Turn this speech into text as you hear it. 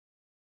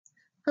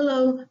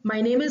Hello,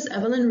 my name is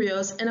Evelin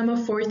Rios and I'm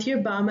a fourth year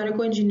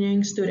biomedical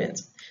engineering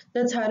student.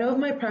 The title of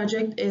my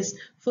project is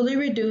Fully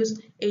Reduced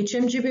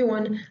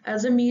HMGB1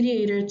 as a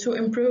Mediator to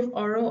Improve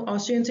Oral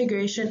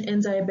Osseointegration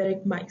in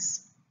Diabetic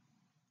Mice.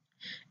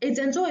 A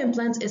dental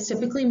implant is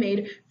typically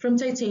made from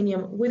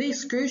titanium with a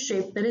screw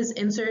shape that is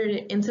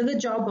inserted into the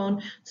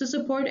jawbone to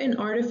support an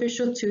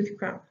artificial tooth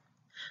crown.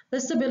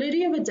 The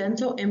stability of a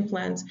dental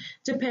implant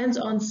depends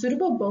on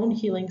suitable bone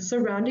healing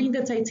surrounding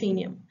the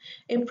titanium,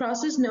 a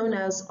process known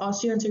as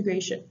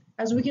osseointegration,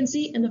 as we can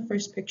see in the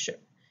first picture.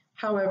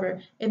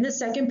 However, in the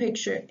second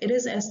picture, it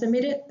is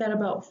estimated that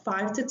about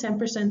 5 to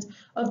 10%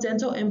 of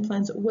dental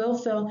implants will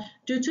fail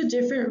due to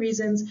different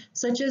reasons,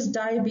 such as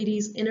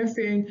diabetes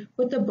interfering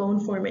with the bone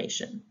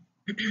formation.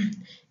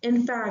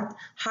 In fact,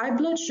 high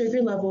blood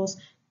sugar levels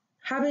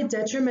have a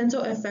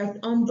detrimental effect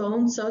on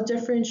bone cell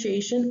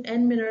differentiation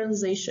and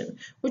mineralization,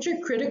 which are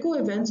critical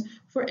events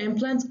for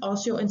implant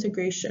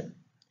osseointegration.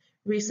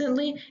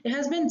 Recently, it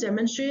has been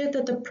demonstrated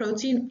that the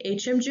protein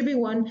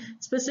HMGB1,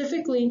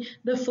 specifically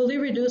the fully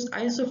reduced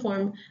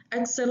isoform,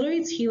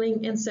 accelerates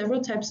healing in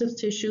several types of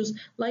tissues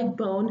like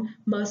bone,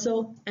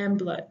 muscle, and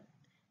blood.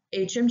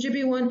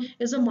 HMGB1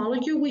 is a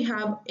molecule we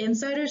have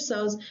inside our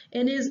cells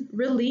and is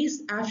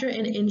released after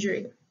an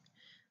injury.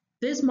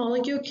 This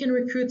molecule can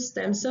recruit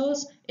stem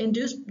cells,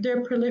 induce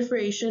their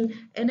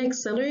proliferation, and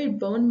accelerate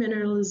bone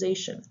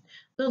mineralization.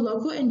 The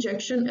local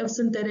injection of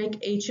synthetic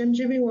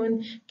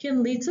HMGB1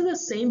 can lead to the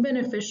same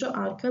beneficial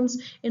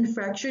outcomes in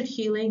fractured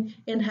healing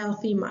in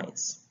healthy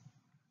mice.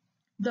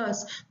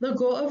 Thus, the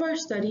goal of our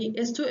study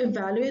is to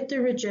evaluate the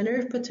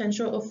regenerative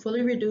potential of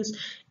fully reduced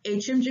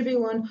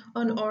HMGB1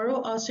 on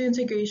oral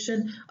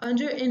osseointegration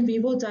under in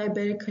vivo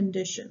diabetic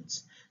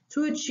conditions.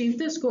 To achieve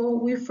this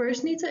goal, we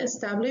first need to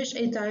establish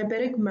a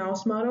diabetic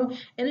mouse model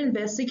and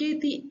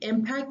investigate the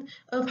impact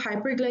of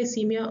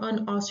hyperglycemia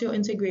on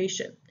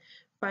osseointegration.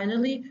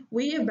 Finally,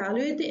 we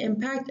evaluate the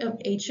impact of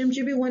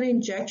HMGB1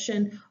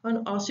 injection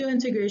on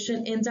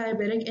osseointegration in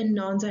diabetic and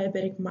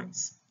non-diabetic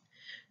mice.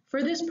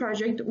 For this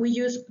project, we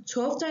used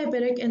 12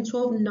 diabetic and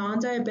 12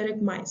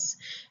 non-diabetic mice.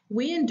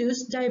 We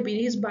induced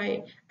diabetes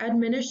by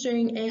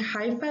administering a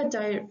high-fat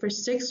diet for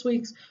 6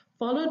 weeks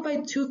followed by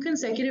 2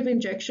 consecutive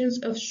injections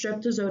of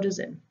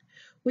streptozotocin.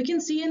 We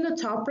can see in the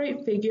top right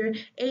figure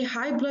a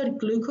high blood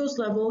glucose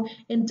level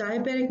in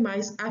diabetic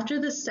mice after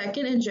the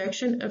second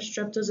injection of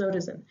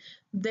streptozotocin.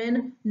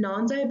 Then,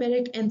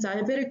 non-diabetic and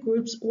diabetic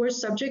groups were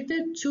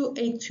subjected to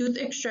a tooth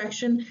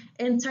extraction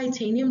and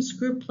titanium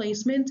screw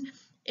placement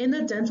in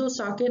the dental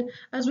socket,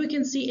 as we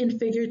can see in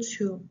figure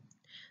 2.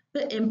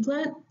 The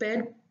implant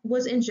bed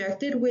was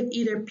injected with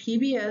either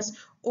PBS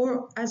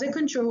or as a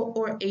control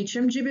or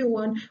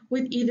HMGB1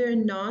 with either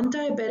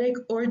non-diabetic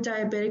or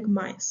diabetic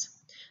mice.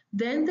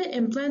 Then the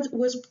implant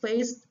was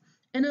placed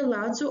and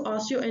allowed to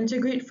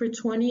osseointegrate for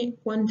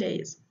 21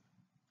 days.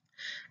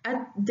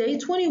 At day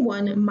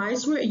 21,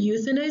 mice were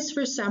euthanized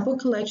for sample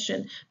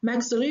collection,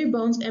 maxillary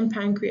bones, and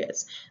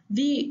pancreas.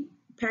 The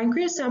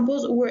pancreas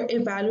samples were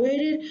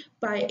evaluated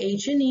by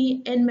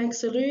H&E and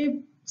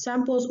maxillary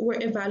samples were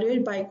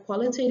evaluated by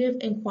qualitative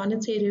and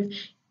quantitative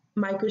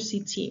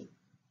micro-CT.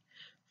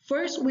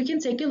 First, we can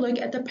take a look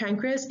at the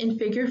pancreas in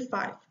figure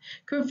 5,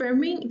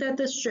 confirming that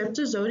the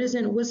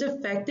streptozotocin was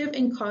effective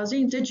in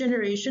causing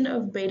degeneration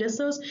of beta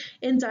cells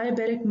in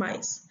diabetic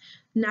mice.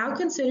 Now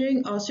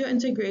considering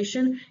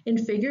osseointegration in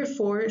figure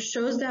 4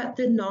 shows that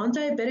the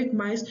non-diabetic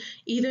mice,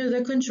 either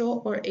the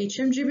control or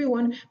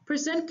HMGB1,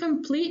 present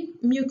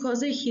complete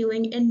mucosa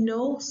healing and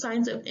no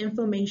signs of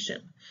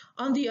inflammation.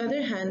 On the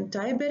other hand,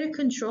 diabetic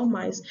control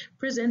mice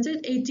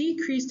presented a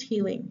decreased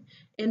healing.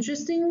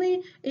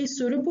 Interestingly, a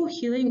suitable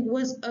healing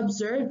was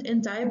observed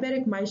in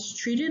diabetic mice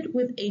treated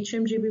with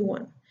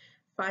HMGB1.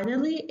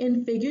 Finally,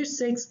 in figure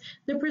 6,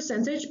 the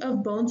percentage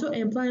of bone to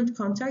implant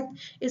contact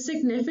is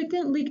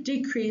significantly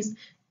decreased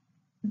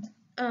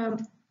in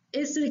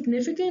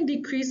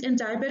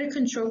diabetic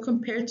control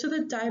compared to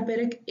the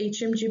diabetic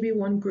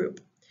HMGB1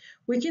 group.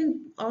 We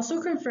can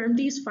also confirm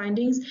these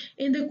findings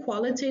in the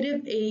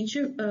qualitative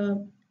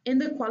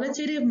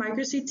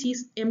micro-CT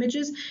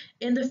images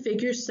in the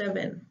figure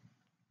 7.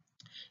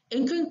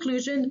 In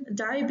conclusion,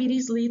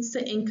 diabetes leads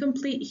to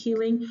incomplete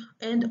healing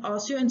and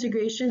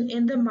osseointegration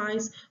in the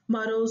mice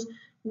models,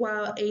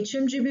 while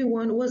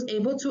HMGB1 was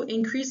able to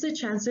increase the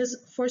chances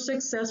for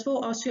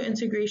successful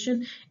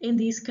osseointegration in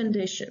these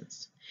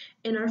conditions.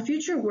 In our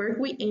future work,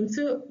 we aim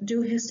to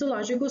do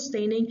histological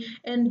staining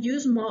and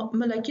use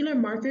molecular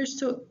markers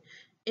to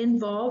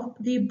involve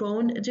the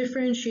bone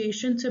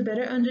differentiation to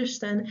better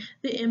understand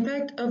the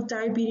impact of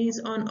diabetes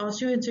on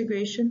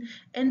osseointegration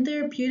and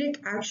therapeutic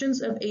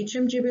actions of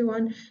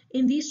HMGB1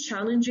 in these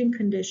challenging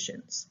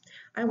conditions.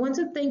 I want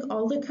to thank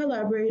all the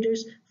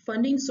collaborators,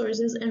 funding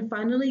sources, and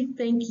finally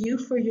thank you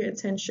for your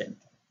attention.